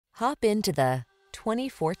Hop into the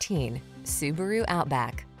 2014 Subaru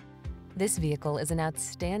Outback. This vehicle is an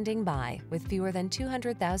outstanding buy with fewer than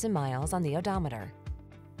 200,000 miles on the odometer.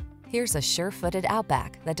 Here's a sure-footed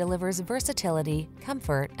Outback that delivers versatility,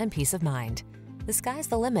 comfort, and peace of mind. The sky's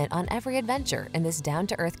the limit on every adventure in this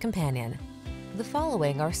down-to-earth companion. The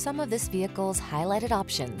following are some of this vehicle's highlighted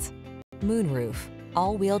options: moonroof,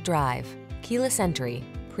 all-wheel drive, keyless entry,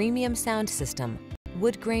 premium sound system,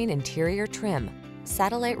 woodgrain interior trim,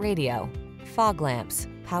 satellite radio, fog lamps,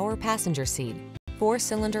 power passenger seat,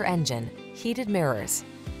 4-cylinder engine, heated mirrors.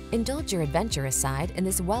 Indulge your adventurous side in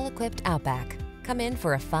this well-equipped Outback. Come in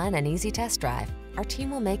for a fun and easy test drive. Our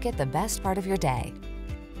team will make it the best part of your day.